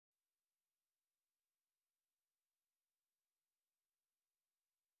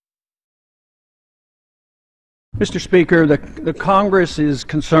Mr. Speaker, the Congress is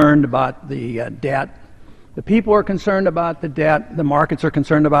concerned about the debt. The people are concerned about the debt. The markets are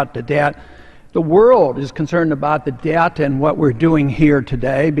concerned about the debt. The world is concerned about the debt and what we're doing here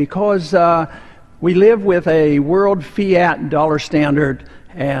today because we live with a world fiat dollar standard,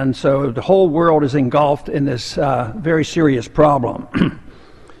 and so the whole world is engulfed in this very serious problem.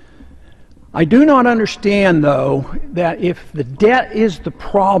 I do not understand, though, that if the debt is the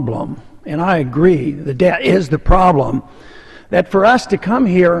problem, and I agree, the debt is the problem, that for us to come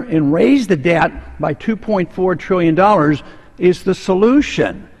here and raise the debt by $2.4 trillion is the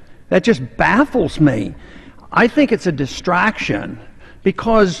solution. That just baffles me. I think it's a distraction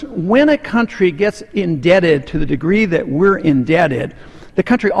because when a country gets indebted to the degree that we're indebted, the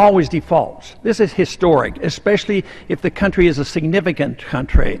country always defaults. This is historic, especially if the country is a significant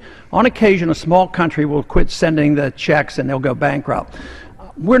country. On occasion, a small country will quit sending the checks and they'll go bankrupt.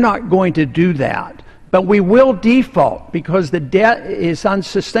 We're not going to do that, but we will default because the debt is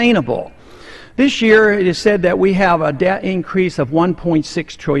unsustainable. This year, it is said that we have a debt increase of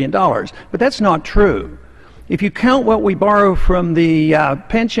 $1.6 trillion, but that's not true. If you count what we borrow from the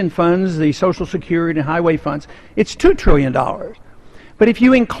pension funds, the Social Security and highway funds, it's $2 trillion. But if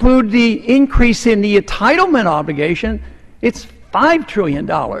you include the increase in the entitlement obligation, it's $5 trillion.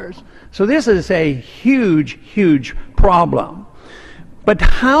 So this is a huge, huge problem. But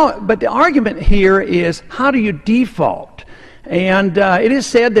the argument here is, how do you default? And it is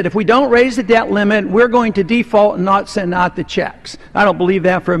said that if we don't raise the debt limit, we're going to default and not send out the checks. I don't believe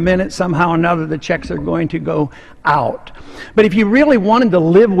that for a minute. Somehow or another, the checks are going to go out. But if you really wanted to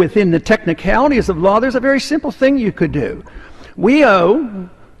live within the technicalities of law, there's a very simple thing you could do. We owe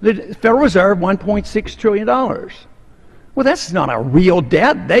the Federal Reserve $1.6 trillion. Well, that's not a real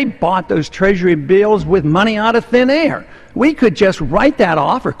debt. They bought those Treasury bills with money out of thin air. We could just write that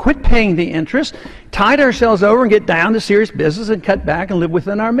off or quit paying the interest, tide ourselves over and get down to serious business and cut back and live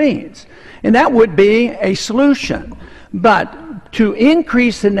within our means. And that would be a solution. But to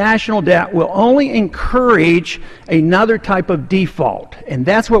increase the national debt will only encourage another type of default. And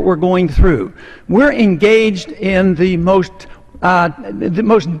that's what we're going through. We're engaged in the most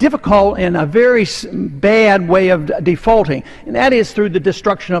difficult and a very bad way of defaulting, and that is through the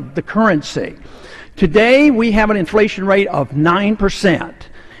destruction of the currency. Today, we have an inflation rate of 9%,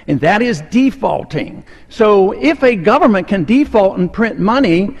 and that is defaulting. So if a government can default and print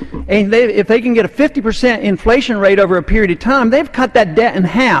money, and if they can get a 50% inflation rate over a period of time, they've cut that debt in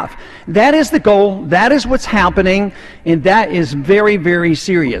half. That is the goal. That is what's happening, and that is very, very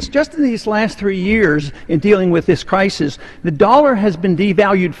serious. Just in these last 3 years in dealing with this crisis, the dollar has been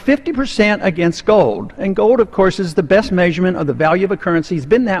devalued 50% against gold. And gold, of course, is the best measurement of the value of a currency. It's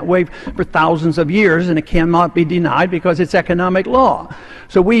been that way for thousands of years, and it cannot be denied because it's economic law.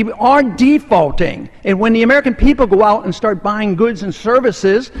 So we are defaulting. And when the American people go out and start buying goods and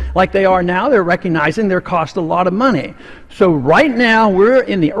services like they are now, they're recognizing they cost a lot of money. So right now, we're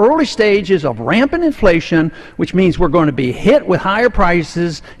in the early stages of rampant inflation, which means we're going to be hit with higher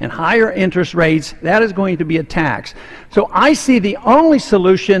prices and higher interest rates. That is going to be a tax. So I see the only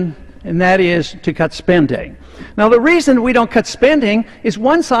solution, and that is to cut spending. Now, the reason we don't cut spending is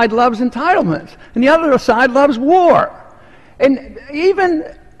one side loves entitlements, and the other side loves war. And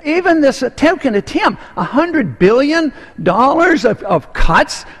even this token attempt, $100 billion of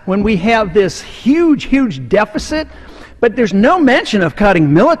cuts when we have this huge, huge deficit, but there's no mention of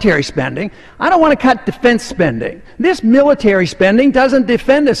cutting military spending. I don't want to cut defense spending. This military spending doesn't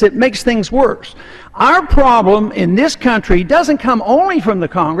defend us. It makes things worse. Our problem in this country doesn't come only from the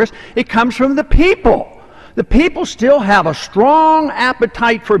Congress. It comes from the people. The people still have a strong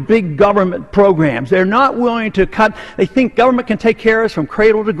appetite for big government programs. They're not willing to cut. They think government can take care of us from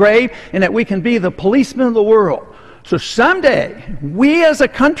cradle to grave and that we can be the policemen of the world. So someday, we as a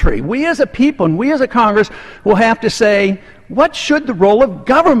country, we as a people, and we as a Congress will have to say, what should the role of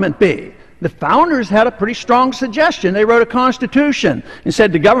government be? The founders had a pretty strong suggestion. They wrote a constitution and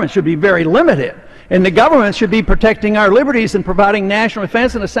said the government should be very limited. And the government should be protecting our liberties and providing national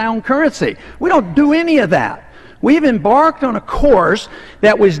defense and a sound currency. We don't do any of that. We've embarked on a course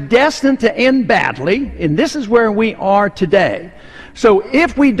that was destined to end badly, and this is where we are today. So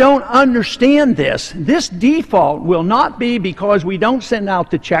if we don't understand this default will not be because we don't send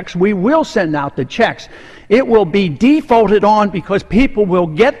out the checks. We will send out the checks. It will be defaulted on because people will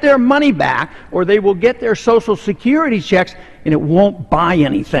get their money back or they will get their Social Security checks and it won't buy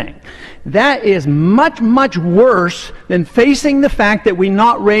anything. That is much, much worse than facing the fact that we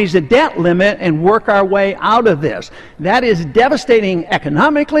not raise the debt limit and work our way out of this. That is devastating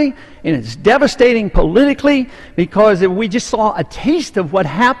economically, and it's devastating politically, because we just saw a taste of what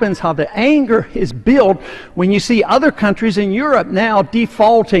happens, how the anger is built when you see other countries in Europe now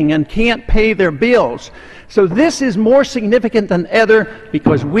defaulting and can't pay their bills. So this is more significant than ever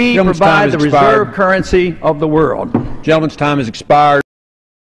because we provide the reserve currency of the world. Gentleman's time has expired.